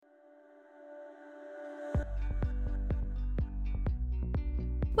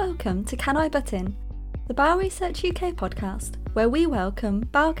Welcome to Can I Butt In, the Bowel Research UK podcast, where we welcome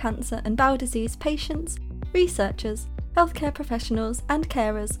bowel cancer and bowel disease patients, researchers, healthcare professionals and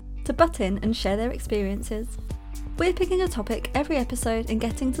carers to butt in and share their experiences. We're picking a topic every episode and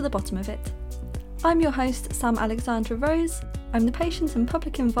getting to the bottom of it. I'm your host, Sam Alexandra Rose. I'm the Patient and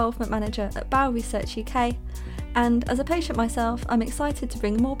Public Involvement Manager at Bowel Research UK, and as a patient myself, I'm excited to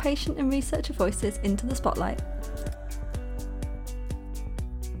bring more patient and researcher voices into the spotlight.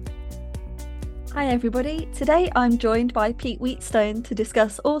 Hi everybody, today I'm joined by Pete Wheatstone to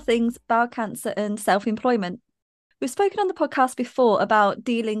discuss all things bowel cancer and self-employment. We've spoken on the podcast before about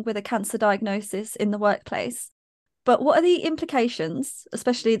dealing with a cancer diagnosis in the workplace, but what are the implications,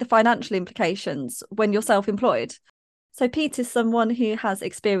 especially the financial implications, when you're self-employed? So Pete is someone who has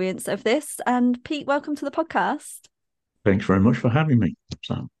experience of this, and Pete, welcome to the podcast. Thanks very much for having me,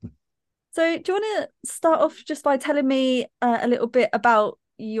 Sam. So do you want to start off just by telling me a little bit about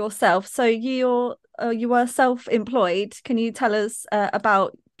yourself? So you were self-employed. Can you tell us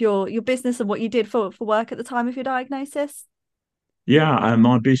about your business and what you did for work at the time of your diagnosis? Yeah,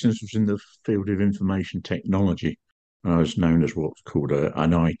 my business was in the field of information technology. I was known as what's called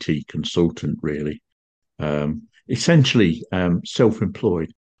an IT consultant, really. Essentially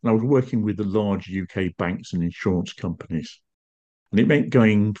self-employed. And I was working with the large UK banks and insurance companies. And it meant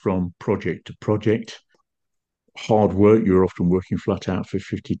going from project to project. Hard work. You were often working flat out for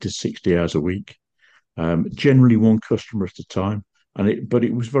 50 to 60 hours a week. Generally one customer at a time, but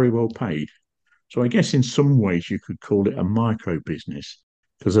it was very well paid. So I guess in some ways you could call it a micro business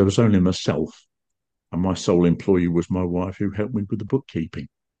because there was only myself, and my sole employee was my wife, who helped me with the bookkeeping.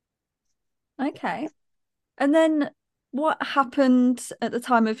 Okay. And then what happened at the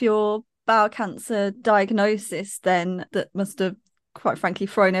time of your bowel cancer diagnosis then that must have, quite frankly,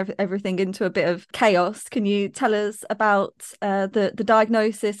 thrown everything into a bit of chaos? Can you tell us about the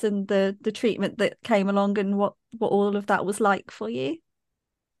diagnosis and the treatment that came along and what all of that was like for you?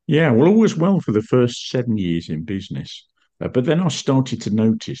 Yeah, well, all was well for the first 7 years in business. But then I started to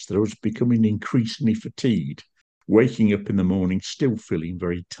notice that I was becoming increasingly fatigued, waking up in the morning still feeling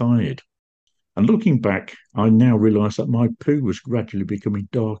very tired. And looking back, I now realise that my poo was gradually becoming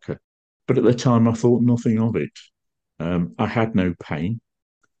darker. But at the time, I thought nothing of it. I had no pain,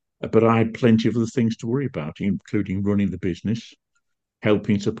 but I had plenty of other things to worry about, including running the business,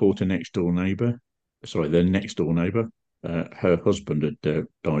 helping support their next door neighbour. Her husband had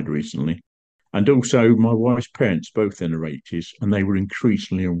died recently. And also my wife's parents, both in their 80s, and they were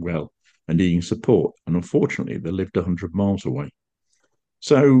increasingly unwell and needing support. And unfortunately, they lived 100 miles away.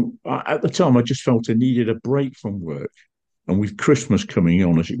 So at the time, I just felt I needed a break from work. And with Christmas coming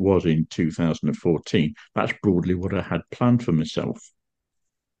on, as it was in 2014, that's broadly what I had planned for myself.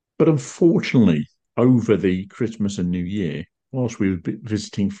 But unfortunately, over the Christmas and New Year, whilst we were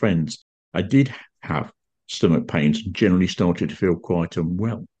visiting friends, I did have stomach pains and generally started to feel quite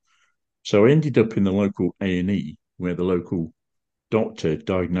unwell. So I ended up in the local A&E, where the local doctor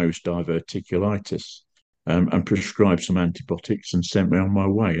diagnosed diverticulitis and prescribed some antibiotics and sent me on my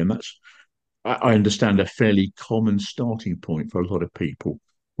way. And that's, I understand, a fairly common starting point for a lot of people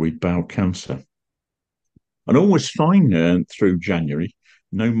with bowel cancer. And all was fine through January,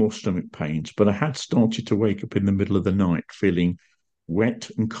 no more stomach pains, but I had started to wake up in the middle of the night feeling wet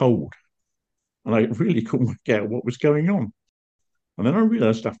and cold. And I really couldn't work out what was going on. And then I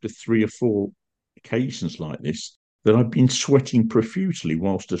realised after 3 or 4 occasions like this that I'd been sweating profusely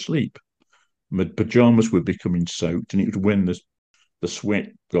whilst asleep. My pyjamas were becoming soaked, and it was when the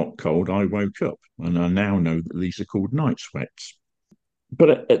sweat got cold, I woke up. And I now know that these are called night sweats.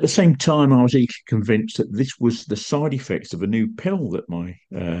 But at the same time, I was equally convinced that this was the side effects of a new pill that my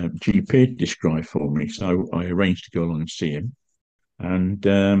GP had described for me. So I arranged to go along and see him.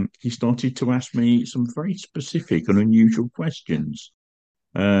 And he started to ask me some very specific and unusual questions.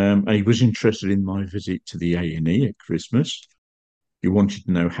 And he was interested in my visit to the A&E at Christmas. He wanted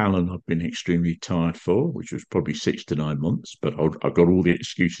to know how long I'd been extremely tired for, which was probably 6 to 9 months, but I got all the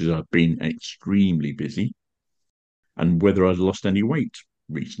excuses. I'd been extremely busy. And whether I'd lost any weight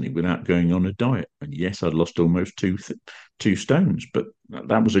recently without going on a diet. And yes, I'd lost almost 2 stones, but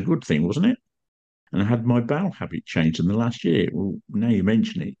that was a good thing, wasn't it? And I had my bowel habit changed in the last year. Well, now you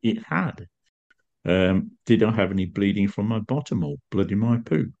mention it, it had. Did I have any bleeding from my bottom or blood in my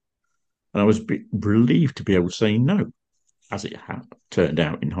poo? And I was relieved to be able to say no. As it turned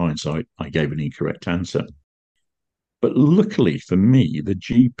out, in hindsight, I gave an incorrect answer. But luckily for me, the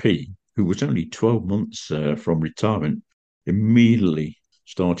GP, who was only 12 months from retirement, immediately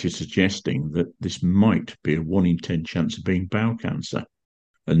started suggesting that this might be a 1 in 10 chance of being bowel cancer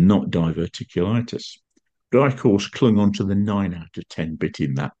and not diverticulitis. But I, of course, clung on to the 9 out of 10 bit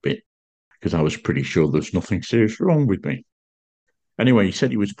in that bit because I was pretty sure there was nothing serious wrong with me. Anyway, he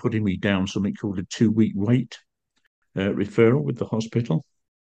said he was putting me down something called a 2-week wait referral with the hospital.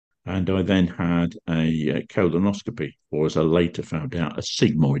 And I then had a colonoscopy, or as I later found out, a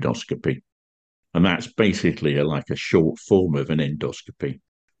sigmoidoscopy. And that's basically like a short form of an endoscopy,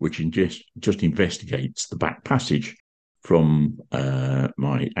 which just investigates the back passage from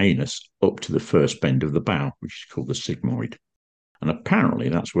my anus up to the first bend of the bowel, which is called the sigmoid. And apparently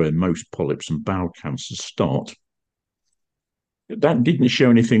that's where most polyps and bowel cancers start. That didn't show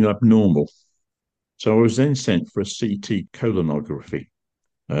anything abnormal. So I was then sent for a CT colonography,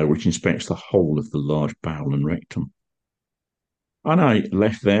 which inspects the whole of the large bowel and rectum. And I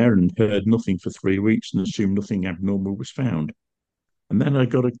left there and heard nothing for 3 weeks and assumed nothing abnormal was found. And then I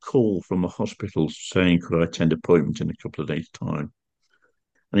got a call from the hospital saying, could I attend appointment in a couple of days' time?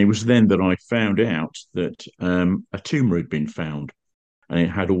 And it was then that I found out that a tumour had been found, and it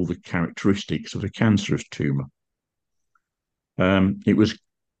had all the characteristics of a cancerous tumour. It was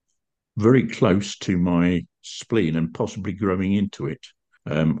very close to my spleen and possibly growing into it.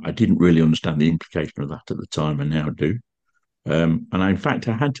 I didn't really understand the implication of that at the time, and now do. And in fact,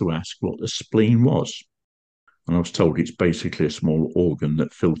 I had to ask what the spleen was. And I was told it's basically a small organ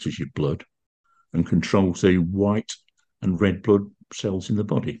that filters your blood and controls the white and red blood cells in the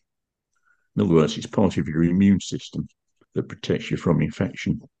body. In other words, it's part of your immune system that protects you from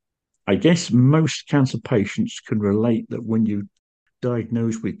infection. I guess most cancer patients can relate that when you're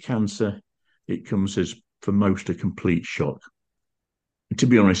diagnosed with cancer, it comes as, for most, a complete shock. And to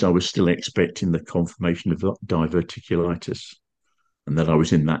be honest, I was still expecting the confirmation of diverticulitis, and that I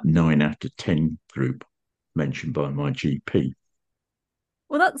was in that 9 out of 10 group mentioned by my GP.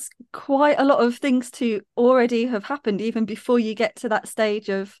 Well, that's quite a lot of things to already have happened even before you get to that stage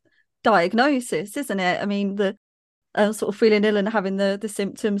of diagnosis, isn't it? I mean, the sort of feeling ill and having the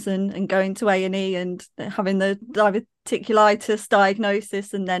symptoms and going to A&E and having the diverticulitis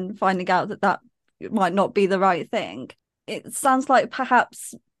diagnosis and then finding out that might not be the right thing. It sounds like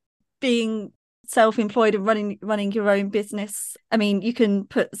perhaps being self-employed and running your own business, I mean, you can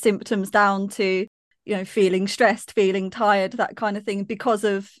put symptoms down to, you know, feeling stressed, feeling tired, that kind of thing because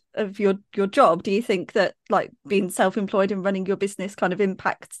of your job. Do you think that like being self-employed and running your business kind of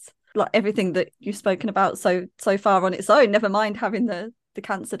impacts like everything that you've spoken about so far on its own, never mind having the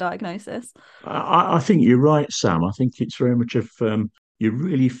cancer diagnosis? I think you're right, Sam. I think it's very much of you're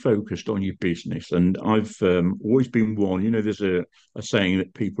really focused on your business. And I've always been one, there's a saying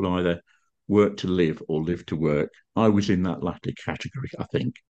that people either work to live or live to work. I was in that latter category, I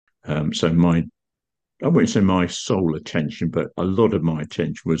think. So I wouldn't say my sole attention, but a lot of my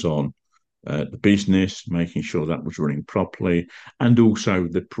attention was on the business, making sure that was running properly, and also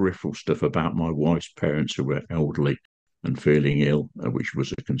the peripheral stuff about my wife's parents who were elderly and feeling ill, which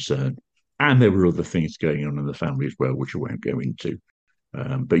was a concern. And there were other things going on in the family as well, which I won't go into.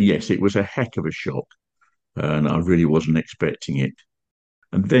 But yes, it was a heck of a shock, and I really wasn't expecting it.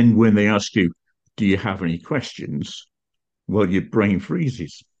 And then when they ask you, do you have any questions? Well, your brain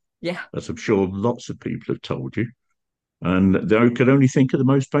freezes. Yeah. As I'm sure lots of people have told you. And they could only think of the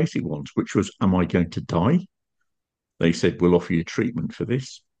most basic ones, which was, am I going to die? They said, we'll offer you treatment for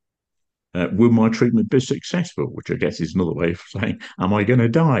this. Will my treatment be successful? Which I guess is another way of saying, am I going to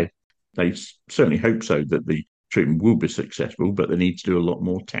die? They certainly hope so, that the treatment will be successful, but they need to do a lot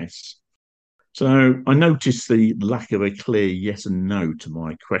more tests. So I noticed the lack of a clear yes and no to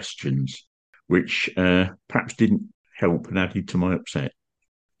my questions, which perhaps didn't help and added to my upset.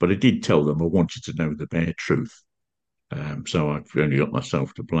 But I did tell them I wanted to know the bare truth. So I've only got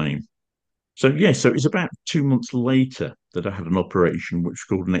myself to blame. So it was about 2 months later that I had an operation which was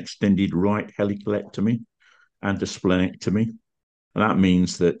called an extended right helicolectomy and a splenectomy. And that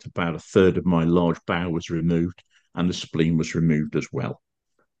means that about a third of my large bowel was removed and the spleen was removed as well.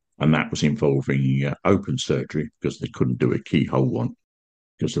 And that was involving open surgery because they couldn't do a keyhole one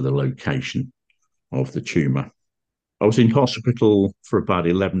because of the location of the tumour. I was in hospital for about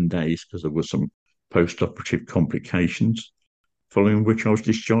 11 days because there were some post-operative complications, following which I was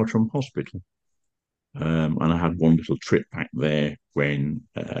discharged from hospital. And I had one little trip back there when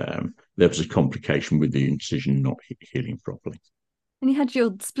there was a complication with the incision not healing properly. And you had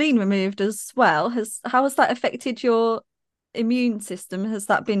your spleen removed as well. How has that affected your immune system? Has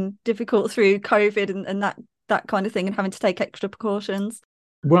that been difficult through COVID and that kind of thing, and having to take extra precautions?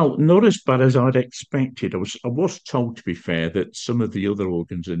 Well, not as bad as I'd expected. I was told, to be fair, that some of the other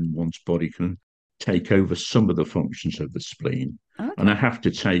organs in one's body can take over some of the functions of the spleen. Okay. And I have to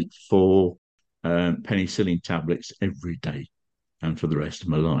take 4 penicillin tablets every day and for the rest of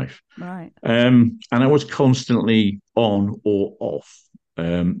my life. Right. And I was constantly on or off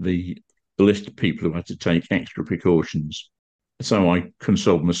the list of people who had to take extra precautions. So I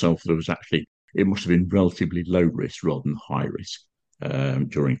consoled myself that it must have been relatively low risk rather than high risk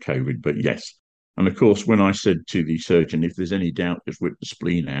during COVID. But yes. And of course, when I said to the surgeon, if there's any doubt, just whip the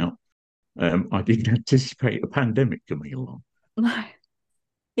spleen out, I didn't anticipate a pandemic coming along. No.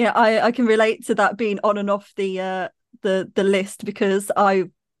 Yeah, I can relate to that being on and off the list, because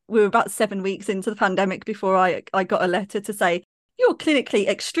we were about 7 weeks into the pandemic before I got a letter to say you're clinically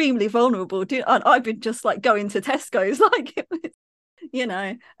extremely vulnerable. And I've been just like going to Tesco's, like it was, you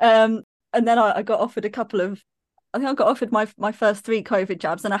know. And then I got offered I think I got offered my first 3 COVID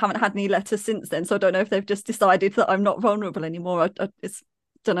jabs, and I haven't had any letters since then. So I don't know if they've just decided that I'm not vulnerable anymore.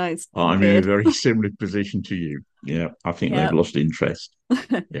 Don't know. It's I'm weird. in a very similar position to you. Yeah, I think they've lost interest.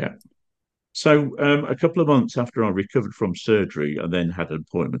 Yeah. So a couple of months after I recovered from surgery, I then had an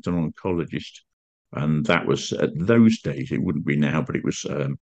appointment with an oncologist. And that was, at those days, it wouldn't be now, but it was,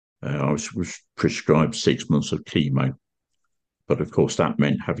 I was prescribed 6 months of chemo. But of course, that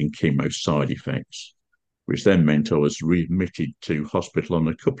meant having chemo side effects, which then meant I was readmitted to hospital on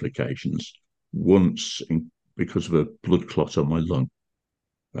a couple of occasions, because of a blood clot on my lung.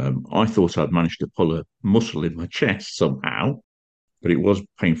 I thought I'd managed to pull a muscle in my chest somehow, but it was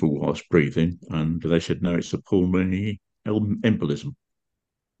painful whilst breathing. And they said, no, it's a pulmonary embolism.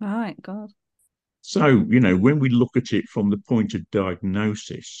 Right, God. So, when we look at it from the point of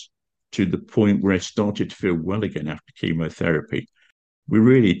diagnosis to the point where I started to feel well again after chemotherapy, we're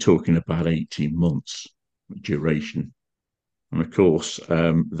really talking about 18 months duration. And of course,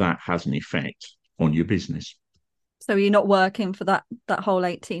 that has an effect on your business. So you're not working for that whole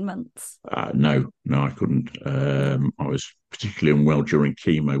 18 months? No, I couldn't. I was particularly unwell during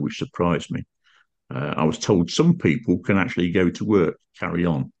chemo, which surprised me. I was told some people can actually go to work, carry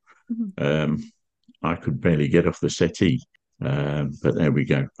on. Mm-hmm. I could barely get off the settee, but there we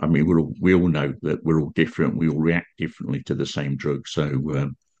go. I mean, we all know that we're all different. We all react differently to the same drug.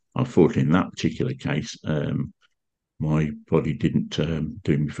 So, unfortunately, in that particular case, my body didn't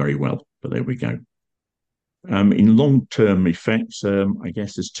do me very well. But there we go. In long-term effects, I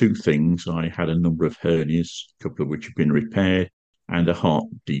guess there's 2 things. I had a number of hernias, a couple of which have been repaired, and a heart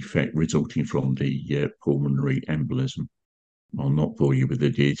defect resulting from the pulmonary embolism. I'll not bore you with the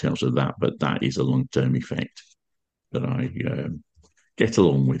details of that, but that is a long-term effect that I get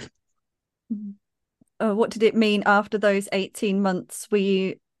along with. What did it mean after those 18 months? Were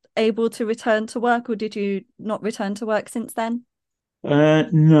you able to return to work, or did you not return to work since then?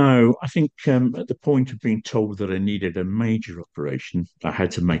 No, I think at the point of being told that I needed a major operation, I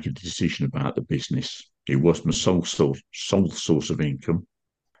had to make a decision about the business. It was my sole source of income.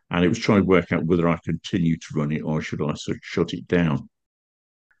 And it was trying to work out whether I continue to run it or should I sort of shut it down.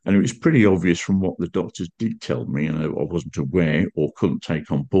 And it was pretty obvious from what the doctors did tell me, and I wasn't aware or couldn't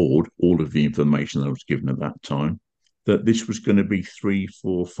take on board all of the information that I was given at that time, that this was going to be 3,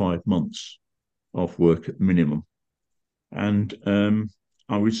 4, 5 months off work at minimum. And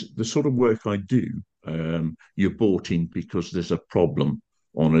the sort of work I do, you're bought in because there's a problem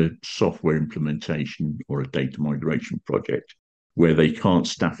on a software implementation or a data migration project where they can't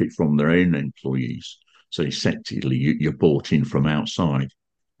staff it from their own employees. So effectively, you're bought in from outside.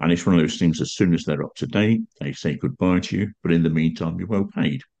 And it's one of those things, as soon as they're up to date, they say goodbye to you. But in the meantime, you're well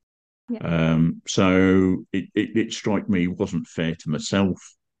paid. Yeah. So it struck me it wasn't fair to myself.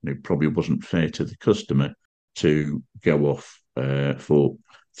 It probably wasn't fair to the customer to go off for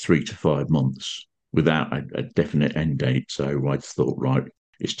 3 to 5 months without a definite end date. So I thought, right,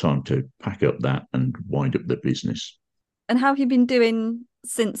 it's time to pack up that and wind up the business. And how have you been doing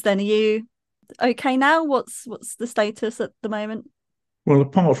since then? Are you okay now? What's the status at the moment? Well,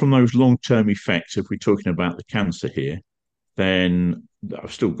 apart from those long-term effects, if we're talking about the cancer here, then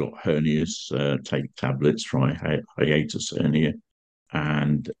I've still got hernias, take tablets for hiatus hernia,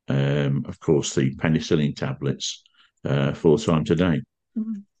 and of course the penicillin tablets 4 times a day.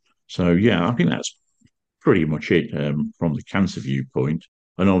 Mm-hmm. So yeah, I think that's pretty much it from the cancer viewpoint.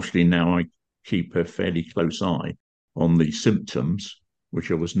 And obviously now I keep a fairly close eye on the symptoms, which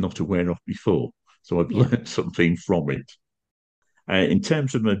I was not aware of before. So I've learned something from it. In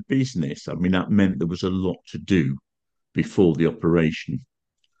terms of my business, I mean, that meant there was a lot to do before the operation.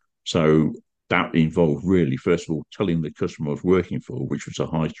 So that involved really, first of all, telling the customer I was working for, which was a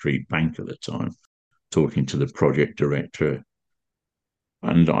high street bank at the time, talking to the project director.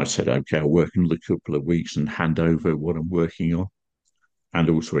 And I said, okay, I'll work in a couple of weeks and hand over what I'm working on. And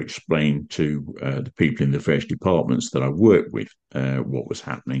also explain to the people in the various departments that I worked with what was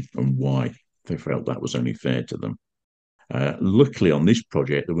happening and why they felt that was only fair to them. Luckily, on this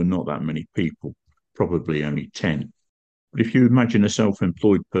project, there were not that many people, probably only 10. But if you imagine a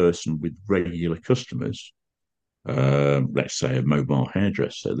self-employed person with regular customers, let's say a mobile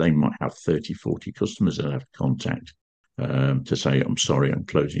hairdresser, they might have 30, 40 customers that have contact to say, I'm sorry, I'm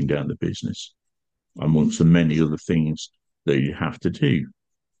closing down the business, amongst the many other things that you have to do.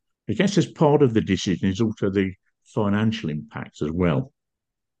 I guess as part of the decision is also the financial impact as well,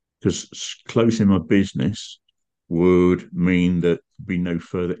 because closing my business would mean that there'd be no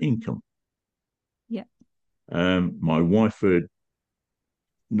further income. Yeah. My wife had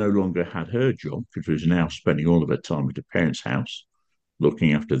no longer had her job because she was now spending all of her time at her parents' house,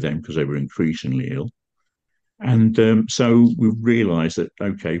 looking after them because they were increasingly ill. And so we realised that,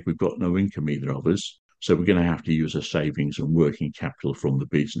 okay, we've got no income, either of us, so we're going to have to use our savings and working capital from the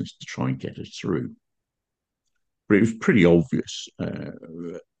business to try and get us through. But it was pretty obvious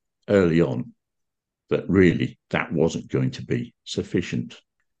early on that really that wasn't going to be sufficient.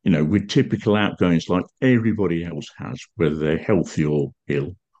 With typical outgoings like everybody else has, whether they're healthy or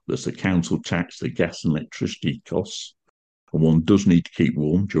ill, there's the council tax, the gas and electricity costs, and one does need to keep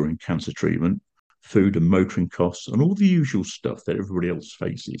warm during cancer treatment, food and motoring costs, and all the usual stuff that everybody else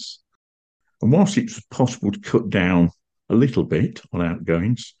faces. And whilst it was possible to cut down a little bit on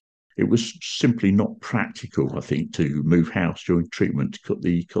outgoings, it was simply not practical, I think, to move house during treatment to cut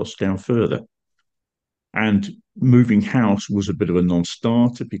the costs down further. And moving house was a bit of a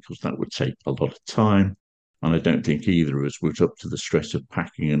non-starter because that would take a lot of time. And I don't think either of us was up to the stress of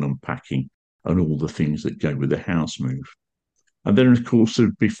packing and unpacking and all the things that go with the house move. And then, of course,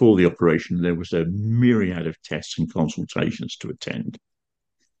 before the operation, there was a myriad of tests and consultations to attend.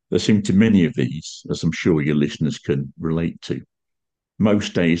 There seemed to be many of these, as I'm sure your listeners can relate to.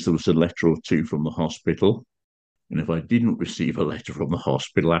 Most days there was a letter or two from the hospital. And if I didn't receive a letter from the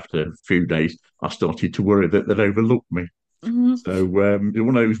hospital after a few days, I started to worry that they'd overlooked me. Mm-hmm. So it's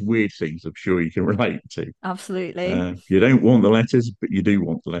one of those weird things I'm sure you can relate to. Absolutely. You don't want the letters, but you do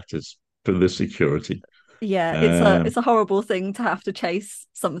want the letters for the security. Yeah, it's a horrible thing to have to chase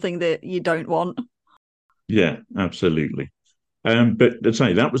something that you don't want. Yeah, absolutely. But let's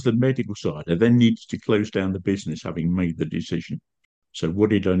say that was the medical side. I then needed to close down the business, having made the decision. So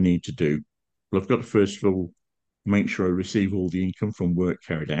what did I need to do? Well, I've got to first of all make sure I receive all the income from work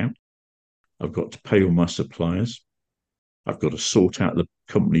carried out. I've got to pay all my suppliers. I've got to sort out the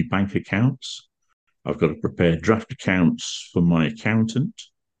company bank accounts. I've got to prepare draft accounts for my accountant.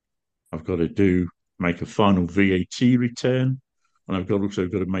 I've got to make a final VAT return. And I've also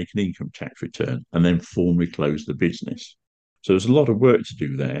got to make an income tax return and then formally close the business. So there's a lot of work to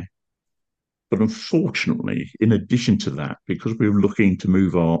do there. But unfortunately, in addition to that, because we were looking to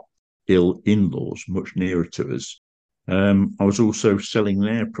move our ill in-laws much nearer to us, I was also selling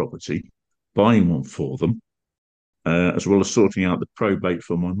their property, buying one for them, as well as sorting out the probate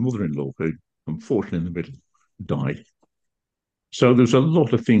for my mother-in-law, who unfortunately in the middle died. So there's a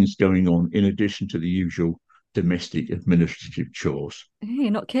lot of things going on in addition to the usual domestic administrative chores.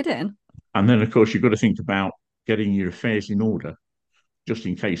 You're not kidding. And then, of course, you've got to think about getting your affairs in order just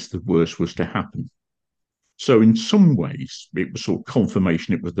in case the worst was to happen. So in some ways, it was sort of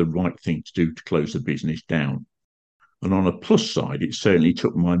confirmation it was the right thing to do to close the business down. And on a plus side, it certainly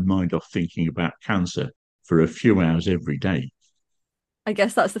took my mind off thinking about cancer for a few hours every day. I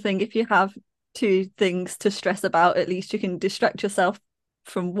guess that's the thing. If you have two things to stress about, at least you can distract yourself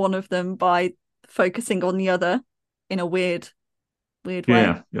from one of them by focusing on the other in a weird way.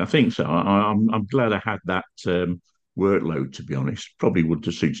 Yeah, I think so. I'm glad I had that workload, to be honest. Probably wouldn't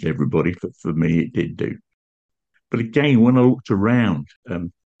have suited everybody, but for me, it did do. But again, when I looked around, there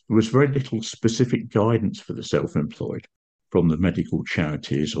was very little specific guidance for the self-employed from the medical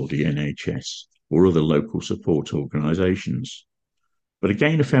charities or the NHS or other local support organisations. But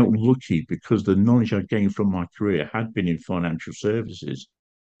again, I felt lucky because the knowledge I gained from my career had been in financial services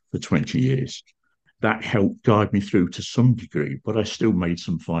for 20 years. That helped guide me through to some degree, but I still made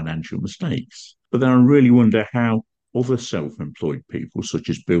some financial mistakes. But then I really wonder how other self-employed people, such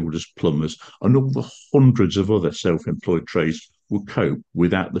as builders, plumbers, and all the hundreds of other self-employed trades would cope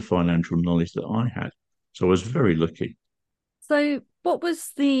without the financial knowledge that I had. So I was very lucky. So what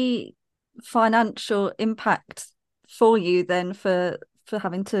was the financial impact for you then for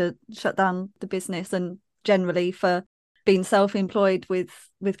having to shut down the business and generally for being self-employed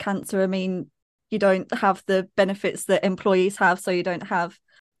with cancer? I mean, you don't have the benefits that employees have, so you don't have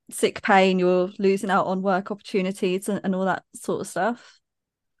sick pay and you're losing out on work opportunities and all that sort of stuff.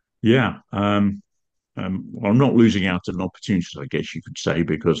 Yeah. Well, I'm not losing out on opportunities, I guess you could say,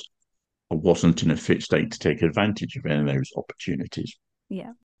 because I wasn't in a fit state to take advantage of any of those opportunities.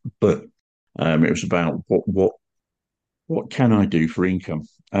 Yeah. But it was about what What can I do for income?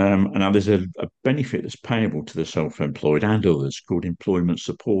 And now there's a benefit that's payable to the self-employed and others called Employment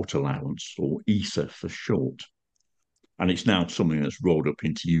Support Allowance, or ESA for short. And it's now something that's rolled up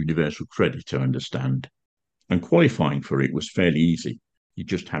into universal credit, I understand. And qualifying for it was fairly easy. You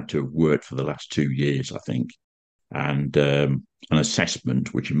just had to have worked for the last 2 years, I think, and an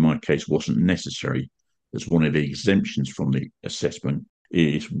assessment, which in my case wasn't necessary, as one of the exemptions from the assessment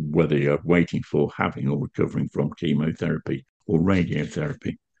is whether you're waiting for, having, or recovering from chemotherapy or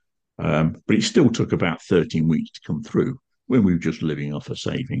radiotherapy. But it still took about 13 weeks to come through when we were just living off of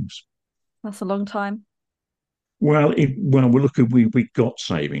savings. That's a long time. Well, we got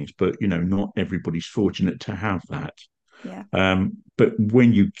savings, but not everybody's fortunate to have that. Yeah. But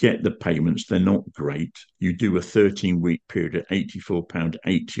when you get the payments, they're not great. You do a 13-week period at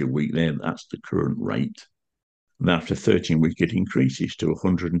 £84.80 a week there. That's the current rate. And after 13 weeks, it increases to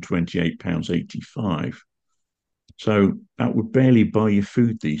 £128.85. So that would barely buy you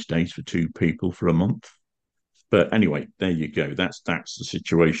food these days for two people for a month. But anyway, there you go. That's the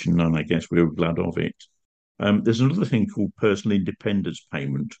situation, and I guess we were glad of it. There's another thing called personal independence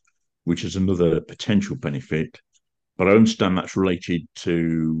payment, which is another potential benefit. But I understand that's related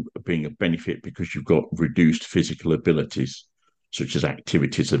to being a benefit because you've got reduced physical abilities, such as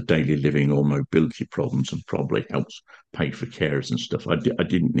activities of daily living or mobility problems, and probably helps pay for carers and stuff. I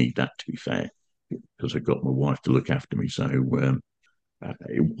didn't need that, to be fair, because I got my wife to look after me, so it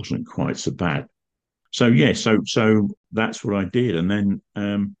wasn't quite so bad. So yeah, so that's what I did, and then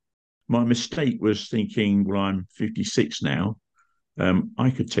my mistake was thinking, well, I'm 56 now, I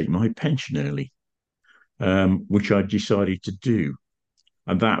could take my pension early, which I decided to do,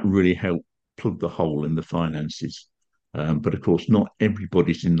 and that really helped plug the hole in the finances. But of course, not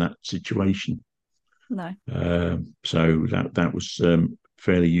everybody's in that situation. No. So that was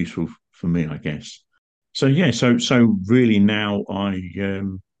fairly useful for me, I guess. So yeah, so really now I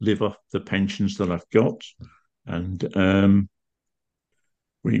live off the pensions that I've got, and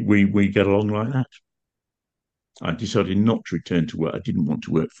we get along like that. I decided not to return to work. I didn't want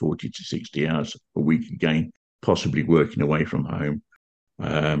to work 40 to 60 hours a week again, possibly working away from home.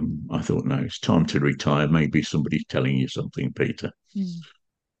 I thought, no, it's time to retire. Maybe somebody's telling you something, Peter.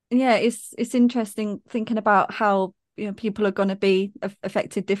 Yeah, it's interesting thinking about how people are going to be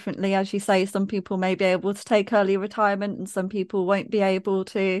affected differently. As you say, some people may be able to take early retirement and some people won't be able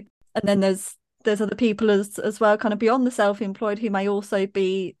to. And then there's other people as well, kind of beyond the self-employed, who may also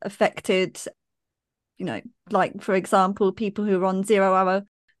be affected, like, for example, people who are on 0-hour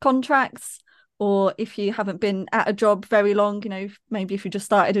contracts, or if you haven't been at a job very long, maybe if you just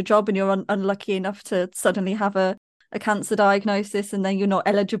started a job and you're unlucky enough to suddenly have a cancer diagnosis and then you're not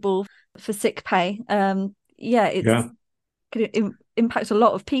eligible for sick pay. Could impact a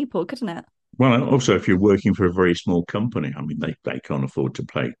lot of people, couldn't it? Well, also, if you're working for a very small company, I mean, they can't afford to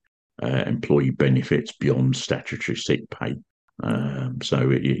pay employee benefits beyond statutory sick pay.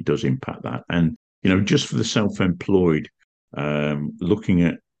 So it does impact that. And, just for the self-employed, looking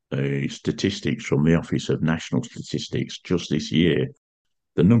at statistics from the Office of National Statistics just this year,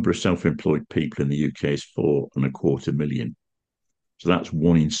 the number of self-employed people in the UK is 4.25 million. So that's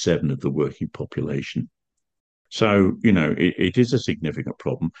 1 in 7 of the working population. So, it is a significant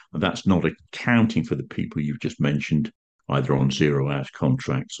problem. And that's not accounting for the people you've just mentioned, either on 0-hour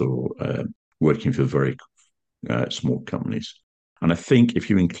contracts or working for very small companies. And I think if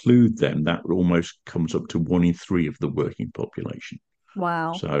you include them, that almost comes up to 1 in 3 of the working population.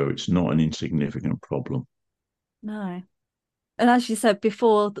 Wow. So it's not an insignificant problem. No. And as you said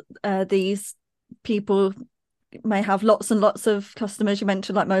before, these people may have lots and lots of customers. You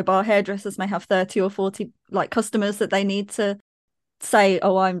mentioned like mobile hairdressers may have 30 or 40 like customers that they need to say,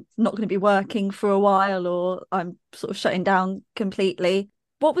 oh, I'm not going to be working for a while, or I'm sort of shutting down completely.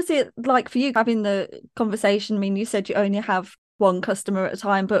 What was it like for you having the conversation? I mean, you said you only have one customer at a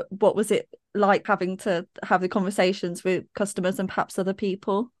time, but what was it like having to have the conversations with customers and perhaps other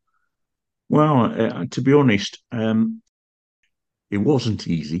people? Well, to be honest, it wasn't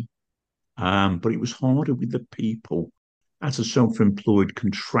easy, but it was harder with the people. As a self-employed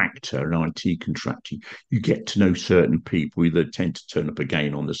contractor, an IT contractor, you get to know certain people that tend to turn up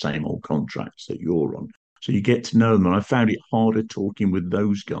again on the same old contracts that you're on. So you get to know them. And I found it harder talking with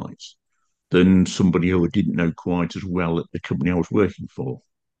those guys than somebody who I didn't know quite as well at the company I was working for.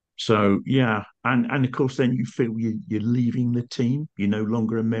 So, yeah. And of course, then you feel you're leaving the team. You're no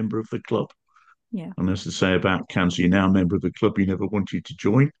longer a member of the club. Yeah. And as I say about cancer, you're now a member of the club you never wanted to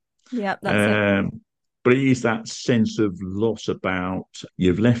join. Yeah, that's it. But it is that sense of loss about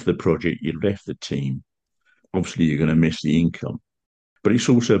you've left the project, you've left the team. Obviously, you're going to miss the income. But it's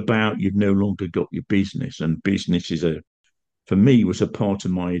also about you've no longer got your business. And business is for me was a part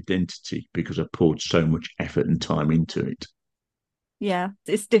of my identity because I poured so much effort and time into it. Yeah,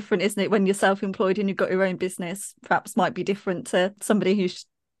 it's different, isn't it? When you're self-employed and you've got your own business, perhaps might be different to somebody who's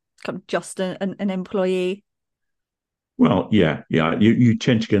kind of just an employee. Well, yeah, yeah, you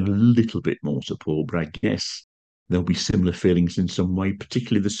tend to get a little bit more support, but I guess there'll be similar feelings in some way,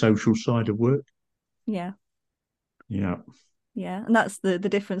 particularly the social side of work. Yeah. Yeah. Yeah. And that's the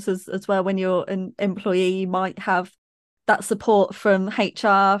difference as well. When you're an employee, you might have that support from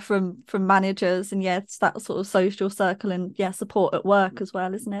HR, from managers, and yeah, it's that sort of social circle and yeah, support at work as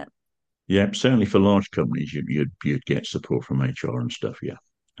well, isn't it? Yeah, certainly for large companies, you'd get support from HR and stuff. Yeah,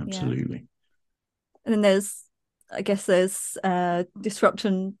 Yeah. absolutely. And then I guess there's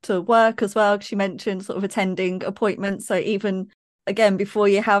disruption to work as well, because you mentioned sort of attending appointments. So even again, before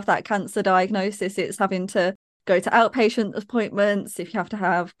you have that cancer diagnosis, it's having to go to outpatient appointments, if you have to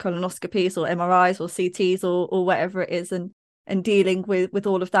have colonoscopies or MRIs or CTs or whatever it is, and dealing with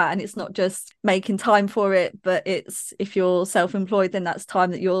all of that. And it's not just making time for it, but it's, if you're self-employed, then that's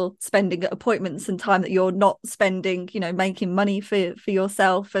time that you're spending at appointments and time that you're not spending, making money for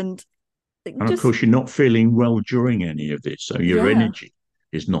yourself. And And of just, course, you're not feeling well during any of this, so your yeah, energy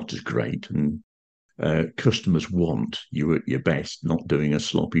is not as great, and customers want you at your best, not doing a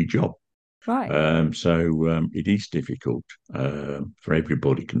sloppy job. right. So it is difficult for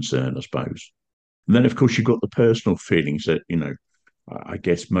everybody concerned, I suppose. And then, of course, you've got the personal feelings that, I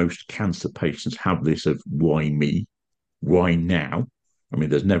guess most cancer patients have this of why me? Why now? I mean,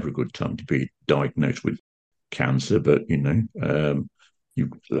 there's never a good time to be diagnosed with cancer, but,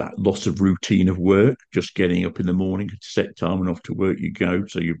 you've that loss of routine of work, just getting up in the morning at set time and off to work you go.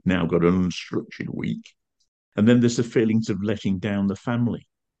 So you've now got an unstructured week. And then there's the feelings of letting down the family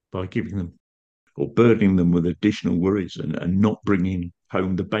by giving them or burdening them with additional worries and not bringing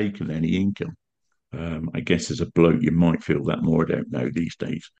home the bacon, any income. I guess as a bloke, you might feel that more. I don't know these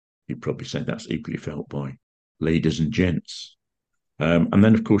days. You'd probably say that's equally felt by ladies and gents. And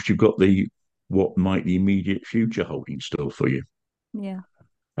then, of course, you've got what might the immediate future hold in store for you. Yeah.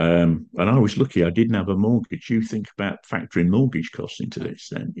 And I was lucky; I didn't have a mortgage. You think about factoring mortgage costs into this,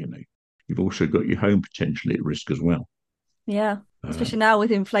 then you've also got your home potentially at risk as well. Yeah. Especially Um, now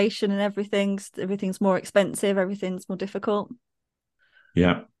with inflation and everything's more expensive, everything's more difficult.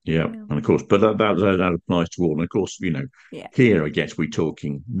 yeah, yeah, Yeah. and of course, but that applies to all. And of course, Yeah. here I guess we're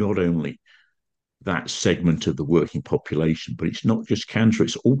talking not only that segment of the working population, but it's not just cancer;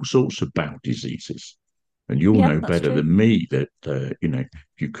 it's all sorts of bowel diseases. And you'll Yeah, know that's better true. than me that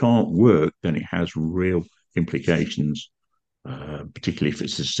if you can't work, then it has real implications, particularly if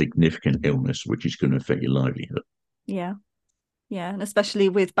it's a significant illness, which is going to affect your livelihood. Yeah. Yeah. And especially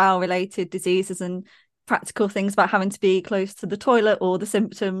with bowel related diseases and practical things about having to be close to the toilet or the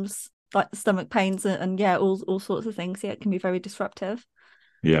symptoms like the stomach pains and yeah, all sorts of things. Yeah, it can be very disruptive.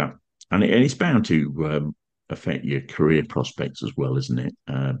 Yeah, and it's bound to affect your career prospects as well, isn't it?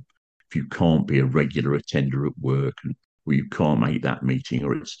 If you can't be a regular attender at work, or you can't make that meeting,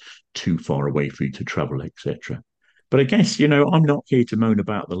 or it's too far away for you to travel, etc. But I guess I'm not here to moan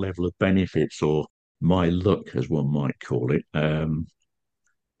about the level of benefits or my luck, as one might call it.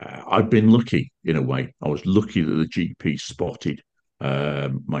 I've been lucky in a way. I was lucky that the GP spotted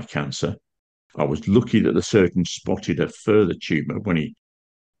my cancer. I was lucky that the surgeon spotted a further tumour when he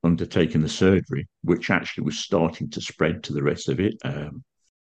undertaken the surgery, which actually was starting to spread to the rest of it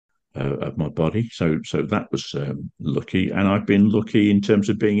of my body. So that was lucky, and I've been lucky in terms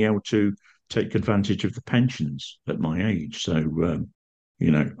of being able to take advantage of the pensions at my age. So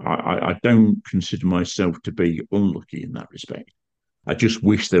I don't consider myself to be unlucky in that respect. I just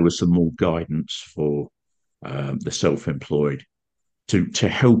wish there was some more guidance for the self-employed to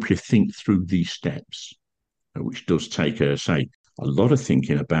help you think through these steps, which does take, say, a lot of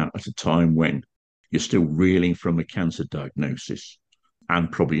thinking about at a time when you're still reeling from a cancer diagnosis and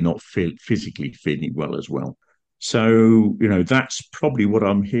probably not physically feeling well as well. So, that's probably what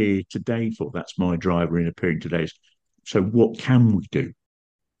I'm here today for. That's my driver in appearing today. So, what can we do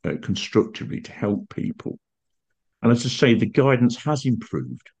constructively to help people? And as I say, the guidance has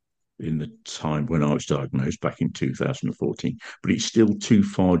improved in the time when I was diagnosed back in 2014, but it's still too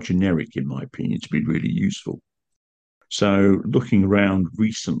far generic, in my opinion, to be really useful. So, looking around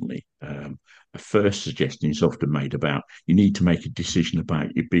recently, a first suggestion is often made about you need to make a decision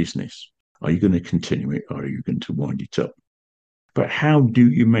about your business. Are you going to continue it or are you going to wind it up? But how do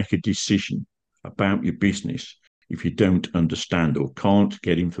you make a decision about your business if you don't understand or can't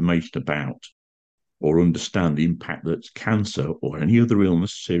get information about or understand the impact that cancer or any other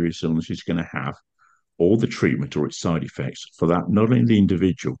illness, serious illness, is going to have, or the treatment or its side effects for that, not only the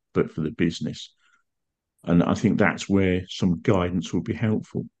individual, but for the business? And I think that's where some guidance will be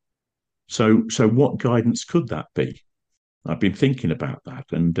helpful. So what guidance could that be? I've been thinking about that,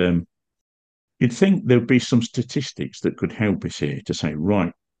 and you'd think there'd be some statistics that could help us here to say,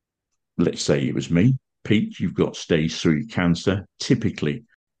 right, let's say it was me, Pete, you've got stage 3 cancer. Typically,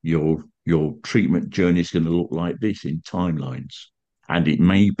 your treatment journey is going to look like this in timelines. And it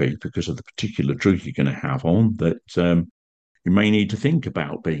may be because of the particular drug you're going to have on that you may need to think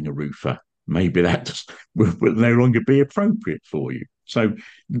about being a roofer. Maybe that will no longer be appropriate for you. So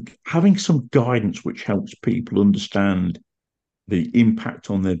having some guidance which helps people understand the impact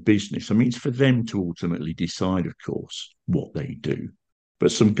on their business. I mean, it's for them to ultimately decide, of course, what they do,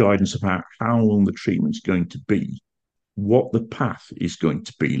 but some guidance about how long the treatment's going to be, what the path is going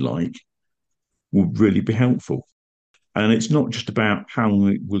to be like, would really be helpful. And it's not just about how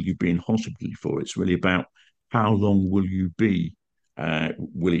long will you be in hospital for, it's really about how long will it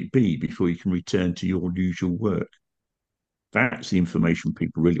be before you can return to your usual work? That's the information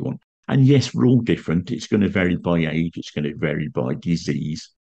people really want. And yes, we're all different. It's going to vary by age. It's going to vary by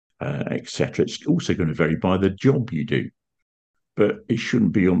disease, etc. It's also going to vary by the job you do. But it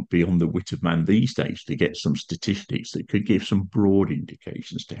shouldn't be on the wit of man these days to get some statistics that could give some broad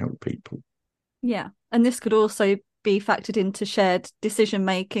indications to help people. Yeah. And this could also be factored into shared decision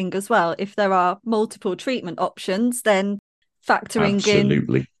making as well. If there are multiple treatment options, then factoring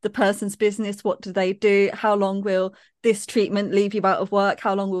in the person's business, what do they do, how long will this treatment leave you out of work,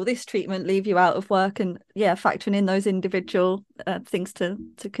 how long will this treatment leave you out of work, and factoring in those individual things to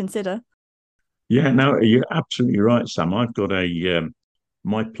consider. No, you're absolutely right, Sam. I've got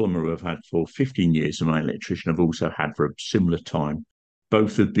my plumber I've had for 15 years and my electrician I've also had for a similar time.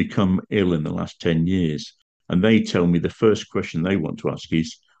 Both have become ill in the last 10 years, and they tell me the first question they want to ask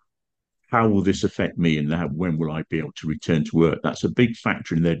is, how will this affect me, and when will I be able to return to work? That's a big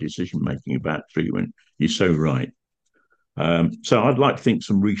factor in their decision making about treatment. You're so right. So I'd like to think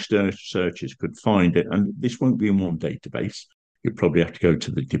some researchers could find it, and this won't be in one database. You'd probably have to go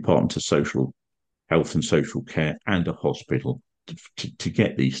to the Department of Social Health and Social Care and a hospital to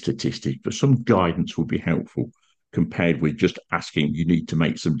get these statistics. But some guidance would be helpful compared with just asking, you need to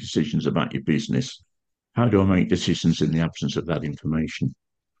make some decisions about your business. How do I make decisions in the absence of that information?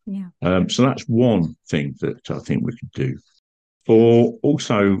 Yeah. So that's one thing that I think we could do. For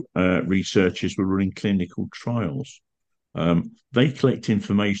also researchers who are running clinical trials, they collect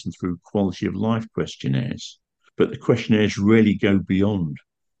information through quality of life questionnaires, but the questionnaires really go beyond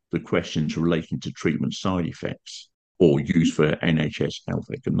the questions relating to treatment side effects or use for NHS health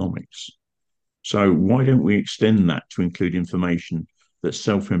economics. So why don't we extend that to include information that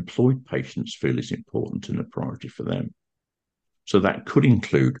self-employed patients feel is important and a priority for them? So that could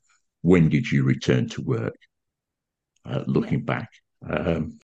include, when did you return to work? Looking back.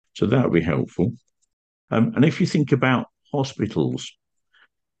 So that would be helpful. And if you think about hospitals,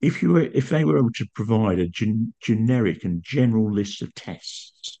 if they were able to provide a generic and general list of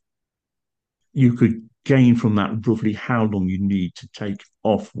tests, you could gain from that roughly how long you need to take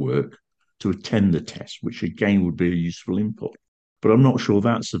off work to attend the test, which again would be a useful input. But I'm not sure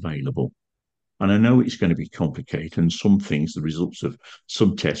that's available. And I know it's going to be complicated, and some things, the results of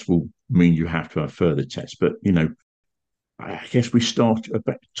some tests will mean you have to have further tests. But, I guess we start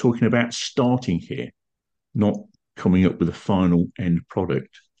talking about starting here, not coming up with a final end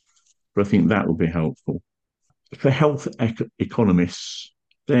product. But I think that will be helpful. For health economists,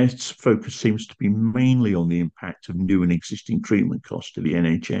 their focus seems to be mainly on the impact of new and existing treatment costs to the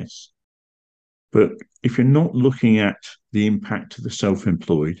NHS. But if you're not looking at the impact to the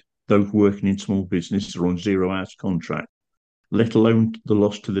self-employed, those working in small businesses or on 0 hours contract, let alone the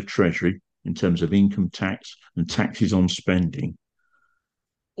loss to the Treasury in terms of income tax and taxes on spending,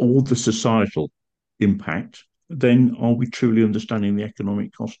 all the societal impact, then are we truly understanding the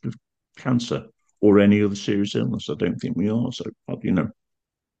economic cost of cancer or any other serious illness? I don't think we are. So,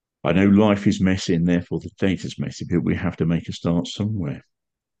 I know life is messy and therefore the data's messy, but we have to make a start somewhere.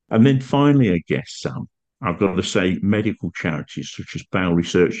 And then finally, I guess, Sam, I've got to say medical charities such as Bowel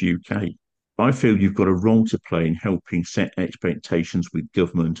Research UK. I feel you've got a role to play in helping set expectations with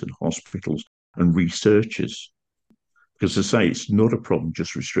government and hospitals and researchers. Because as I say, it's not a problem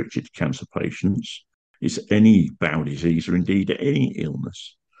just restricted to cancer patients. It's any bowel disease or indeed any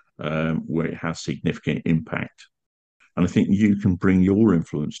illness where it has significant impact. And I think you can bring your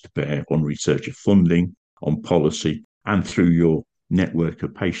influence to bear on researcher funding, on policy, and through your network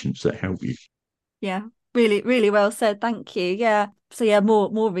of patients that help you. Yeah, really, really well said. Thank you. Yeah. So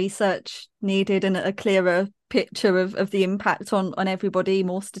more research needed and a clearer picture of the impact on everybody,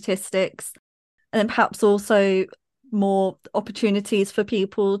 more statistics. And then perhaps also more opportunities for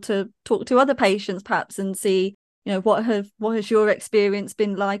people to talk to other patients perhaps and see, what has your experience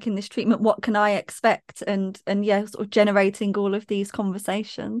been like in this treatment? What can I expect? And yeah, sort of generating all of these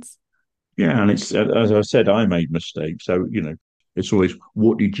conversations. Yeah, and it's as I said, I made mistakes. So, it's always,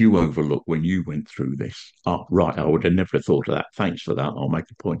 what did you overlook when you went through this? Oh, right, I would have never thought of that. Thanks for that. I'll make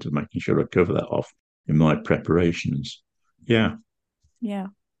a point of making sure I cover that off in my preparations. Yeah. Yeah.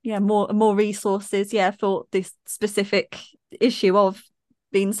 Yeah, more resources, yeah, for this specific issue of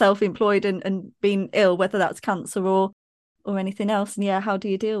being self-employed and being ill, whether that's cancer or anything else. And yeah, how do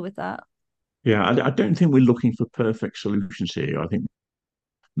you deal with that? Yeah, I don't think we're looking for perfect solutions here. I think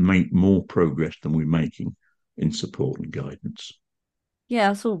make more progress than we're making in support and guidance.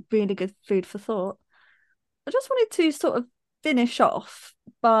 Yeah, it's all really good food for thought. I just wanted to sort of finish off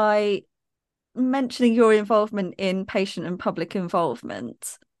by mentioning your involvement in patient and public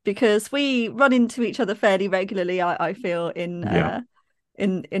involvement, because we run into each other fairly regularly, I feel, Yeah.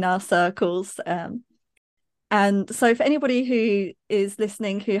 In our circles. And so for anybody who is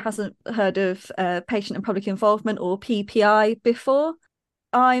listening who hasn't heard of patient and public involvement, or PPI, before,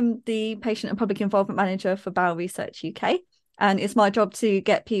 I'm the patient and public involvement manager for Bowel Research UK, and it's my job to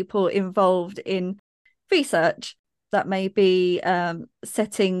get people involved in research that may be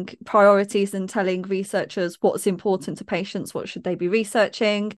setting priorities and telling researchers what's important to patients, what should they be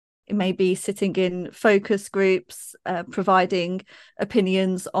researching. It may be sitting in focus groups, providing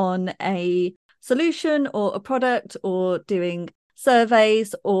opinions on a solution or a product, or doing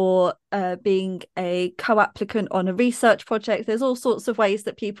surveys, or being a co-applicant on a research project. There's all sorts of ways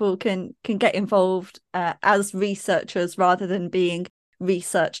that people can get involved as researchers rather than being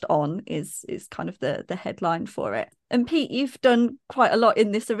researched on, is kind of the headline for it. And Pete, you've done quite a lot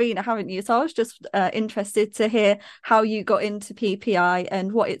in this arena, haven't you? So I was just interested to hear how you got into PPI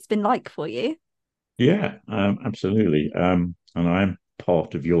and what it's been like for you. Yeah, absolutely. And I'm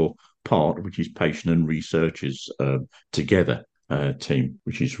part of your part, which is patient and researchers together team,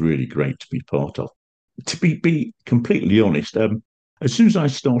 which is really great to be part of. To be completely honest, as soon as I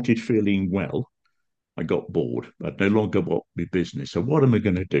started feeling well, I got bored. I'd no longer got my business. So what am I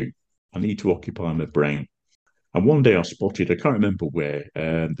going to do? I need to occupy my brain. And one day I spotted, I can't remember where,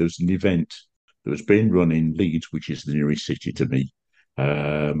 there was an event that was being run in Leeds, which is the nearest city to me,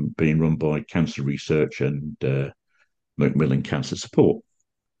 being run by Cancer Research and Macmillan Cancer Support.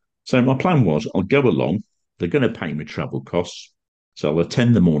 So my plan was, I'll go along. They're going to pay me travel costs. So I'll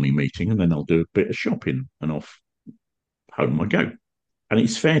attend the morning meeting and then I'll do a bit of shopping and off home I go. And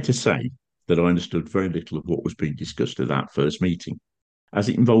it's fair to say that I understood very little of what was being discussed at that first meeting, as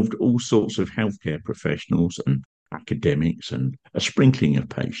it involved all sorts of healthcare professionals and academics and a sprinkling of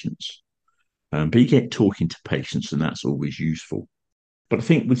patients. But you get talking to patients, and that's always useful. But I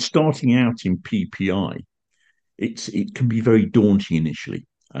think with starting out in PPI, it can be very daunting initially,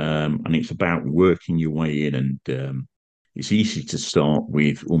 and it's about working your way in. And it's easy to start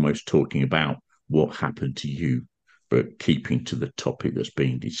with almost talking about what happened to you, but keeping to the topic that's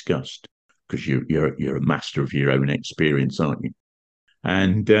being discussed, because you're a master of your own experience, aren't you?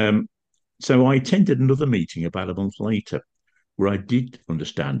 And so I attended another meeting about a month later, where I did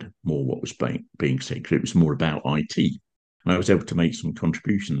understand more what was being said, because it was more about IT. And I was able to make some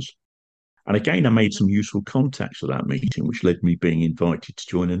contributions. And again, I made some useful contacts at that meeting, which led me being invited to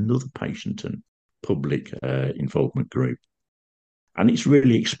join another patient and public involvement group. And it's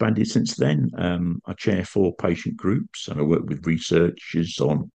really expanded since then. I chair 4 patient groups and I work with researchers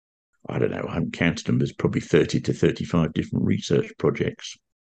on, I don't know, I haven't counted them, there's probably 30 to 35 different research projects,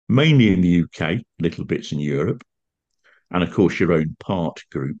 mainly in the UK, little bits in Europe, and of course your own part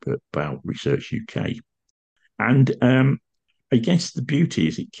group at Bowel Research UK. And I guess the beauty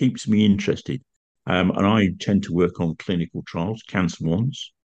is it keeps me interested. And I tend to work on clinical trials, cancer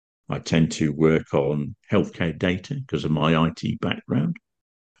ones. I tend to work on healthcare data because of my IT background.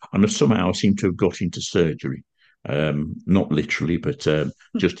 And somehow I seem to have got into surgery, not literally, but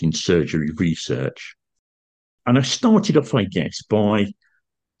just in surgery research. And I started off, I guess, by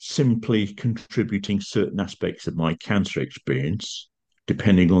simply contributing certain aspects of my cancer experience,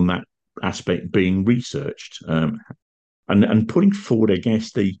 depending on that aspect being researched, and putting forward, I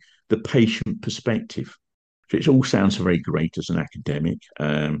guess, the patient perspective. So it all sounds very great as an academic,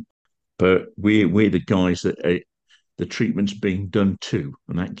 but we're the guys that the treatment's being done to,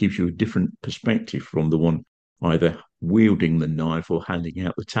 and that gives you a different perspective from the one either wielding the knife or handing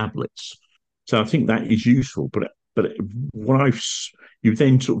out the tablets. So I think that is useful. But what you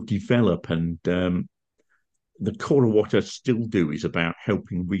then sort of develop, and the core of what I still do is about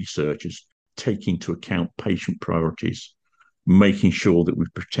helping researchers take into account patient priorities, making sure that we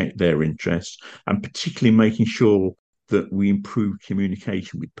protect their interests, and particularly making sure that we improve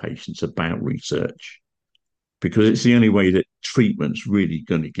communication with patients about research, because it's the only way that treatment's really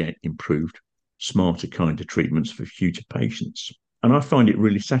going to get improved, smarter kind of treatments for future patients. And I find it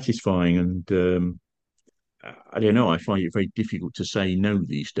really satisfying, and I don't know, I find it very difficult to say no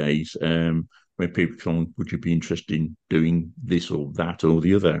these days. When people come on, would you be interested in doing this or that or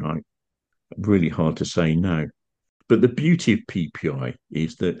the other? Really hard to say no. But the beauty of PPI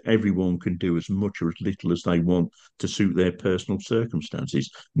is that everyone can do as much or as little as they want to suit their personal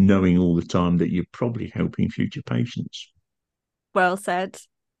circumstances, knowing all the time that you're probably helping future patients. Well said.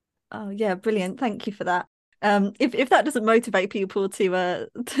 Oh yeah, brilliant. Thank you for that. If that doesn't motivate people to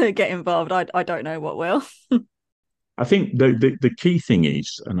get involved, I don't know what will. I think the key thing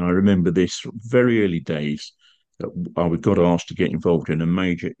is, and I remember this very early days, that I got asked to get involved in a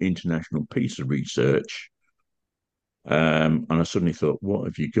major international piece of research. And I suddenly thought, what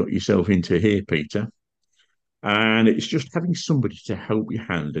have you got yourself into here, Peter? And it's just having somebody to help your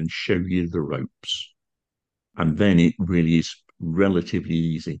hand and show you the ropes. And then it really is relatively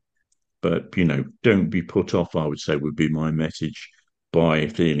easy. But, don't be put off, I would say, would be my message, by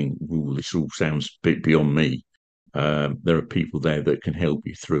feeling, oh, this all sounds a bit beyond me. There are people there that can help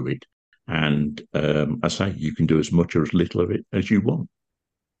you through it. And I say you can do as much or as little of it as you want.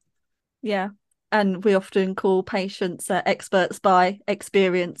 Yeah. And we often call patients experts by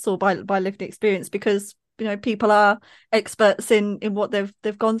experience or by lived experience, because people are experts in what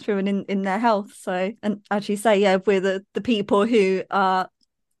they've gone through and in their health. So, and as you say, yeah, we're the people who are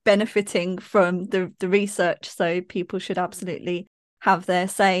benefiting from the research. So people should absolutely have their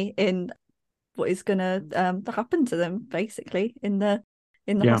say in what is going to happen to them, basically, in the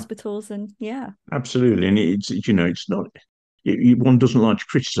hospitals. And yeah, absolutely. And it's not. One doesn't like to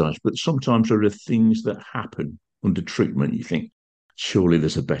criticise, but sometimes there are things that happen under treatment. You think, surely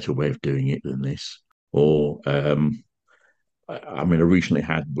there's a better way of doing it than this. Or, I recently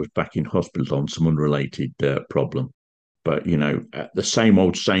was back in hospital on some unrelated problem. But, the same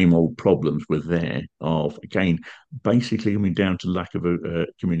old problems were there of, again, basically coming down to lack of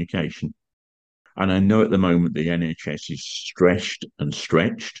communication. And I know at the moment the NHS is stretched and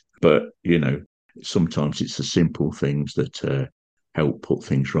stretched, but, sometimes it's the simple things that help put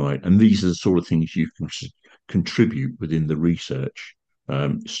things right. And these are the sort of things you can contribute within the research.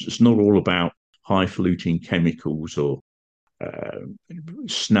 It's not all about highfalutin chemicals or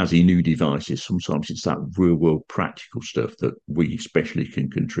snazzy new devices. Sometimes it's that real world practical stuff that we especially can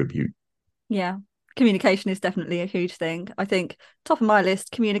contribute. Yeah, communication is definitely a huge thing. I think top of my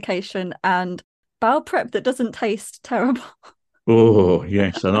list, communication and bowel prep that doesn't taste terrible. Oh,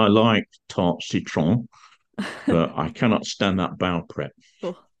 yes. And I like tart citron, but I cannot stand that bowel prep.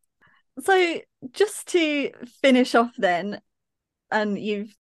 Oh. So just to finish off then, and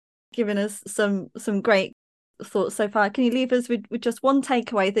you've given us some great thoughts so far, can you leave us with just one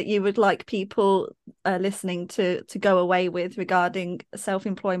takeaway that you would like people listening to go away with regarding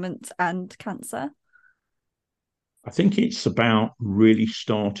self-employment and cancer? I think it's about really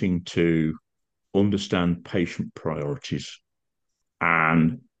starting to understand patient priorities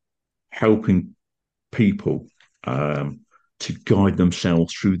and helping people to guide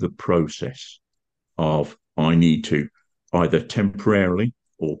themselves through the process of, I need to either temporarily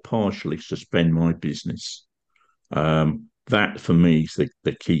or partially suspend my business. That for me is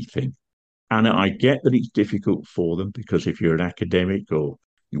the key thing. And I get that it's difficult for them, because if you're an academic or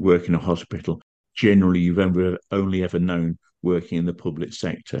you work in a hospital, generally you've only ever known working in the public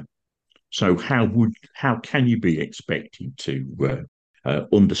sector. So how can you be expected to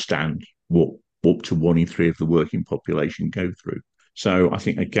understand what up to 1 in 3 of the working population go through? So I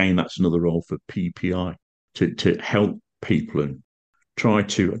think, again, that's another role for PPI, to help people and try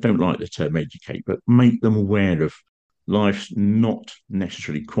to, I don't like the term educate, but make them aware of life's not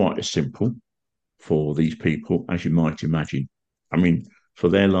necessarily quite as simple for these people as you might imagine. For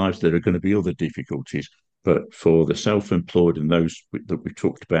their lives, there are going to be other difficulties, but for the self-employed and those that we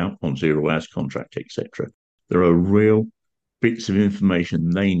talked about on 0 hours contract, etc., there are real bits of information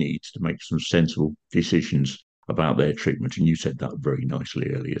they need to make some sensible decisions about their treatment. And you said that very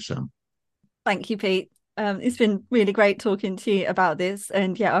nicely earlier, Sam. Thank you, Pete. It's been really great talking to you about this.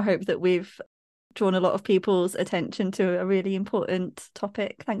 And yeah, I hope that we've drawn a lot of people's attention to a really important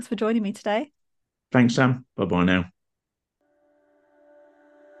topic. Thanks for joining me today. Thanks, Sam. Bye-bye now.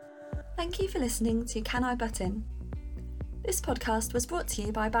 Thank you for listening to Can I Butt In? This podcast was brought to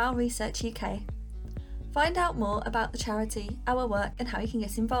you by Bowel Research UK. Find out more about the charity, our work, and how you can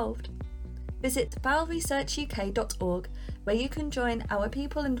get involved. Visit bowelresearchuk.org, where you can join our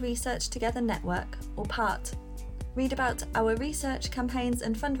People and Research Together network, or PART. Read about our research, campaigns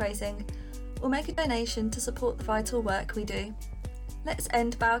and fundraising, or make a donation to support the vital work we do. Let's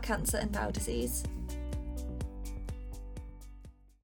end bowel cancer and bowel disease.